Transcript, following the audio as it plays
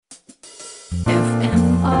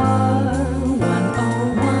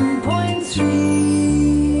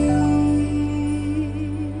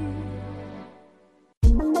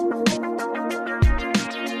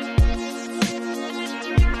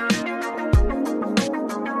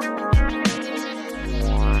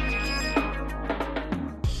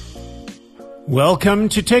Welcome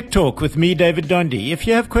to Tech Talk with me, David Dondi. If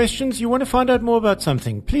you have questions, you want to find out more about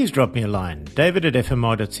something, please drop me a line.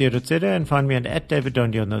 David@fmr.co.za and find me at David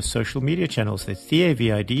Dondi on those social media channels. That's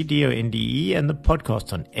DAVIDDONDE and the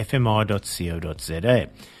podcast on fmr.co.za.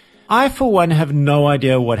 I, for one, have no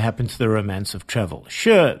idea what happened to the romance of travel.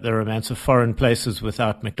 Sure, the romance of foreign places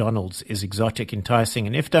without McDonald's is exotic, enticing,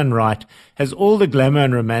 and if done right, has all the glamour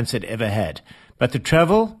and romance it ever had. But the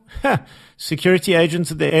travel? Security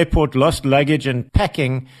agents at the airport, lost luggage and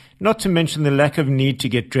packing, not to mention the lack of need to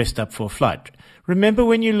get dressed up for a flight. Remember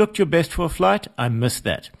when you looked your best for a flight? I miss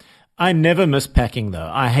that. I never miss packing though.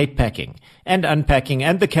 I hate packing and unpacking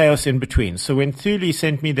and the chaos in between. So when Thule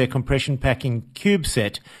sent me their compression packing cube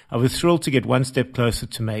set, I was thrilled to get one step closer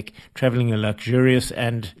to make traveling a luxurious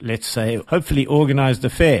and, let's say, hopefully organized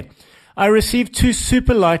affair. I received 2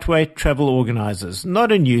 super lightweight travel organizers,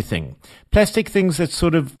 not a new thing. Plastic things that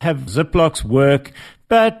sort of have Ziplocs work,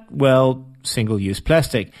 but, well, single-use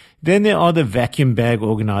plastic. Then there are the vacuum bag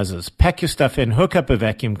organizers. Pack your stuff in, hook up a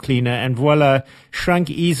vacuum cleaner, and voila, shrunk,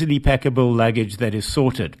 easily packable luggage that is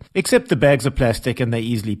sorted. Except the bags are plastic and they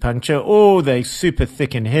easily puncture, or they're super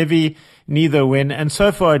thick and heavy. Neither win, and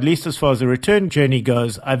so far, at least as far as the return journey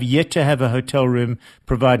goes, I've yet to have a hotel room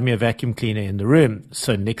provide me a vacuum cleaner in the room,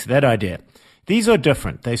 so nix that idea. These are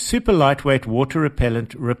different. They're super lightweight,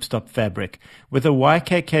 water-repellent ripstop fabric with a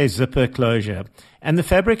YKK zipper closure, and the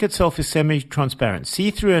fabric itself is semi-transparent,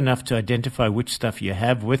 see-through enough to identify which stuff you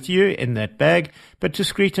have with you in that bag, but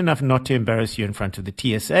discreet enough not to embarrass you in front of the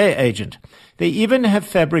TSA agent. They even have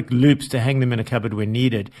fabric loops to hang them in a cupboard when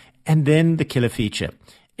needed, and then the killer feature.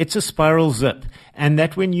 It's a spiral zip, and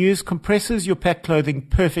that when used compresses your packed clothing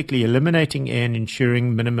perfectly, eliminating air and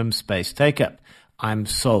ensuring minimum space take-up. I'm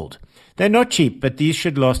sold. They're not cheap, but these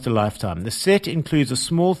should last a lifetime. The set includes a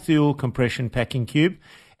small Thule compression packing cube,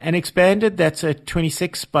 an expanded that's a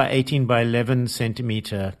 26 by 18 by 11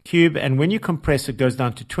 centimeter cube, and when you compress it goes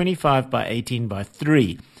down to 25 by 18 by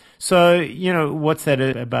 3. So, what's that,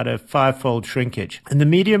 about a 5-fold shrinkage. And the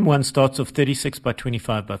medium one starts off 36 by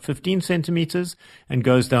 25 by 15 centimeters and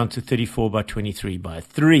goes down to 34 by 23 by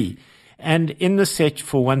 3. And in the set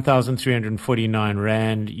for 1,349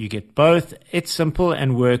 Rand, you get both. It's simple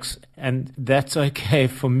and works, and that's okay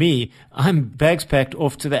for me. I'm bags packed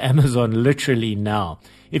off to the Amazon literally now.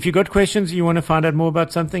 If you've got questions, you want to find out more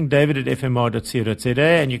about something, david@fmr.co.za,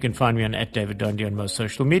 and you can find me on @DavidDondi on most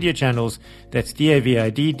social media channels. That's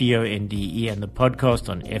DAVIDDONDE and the podcast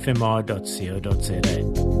on fmr.co.za.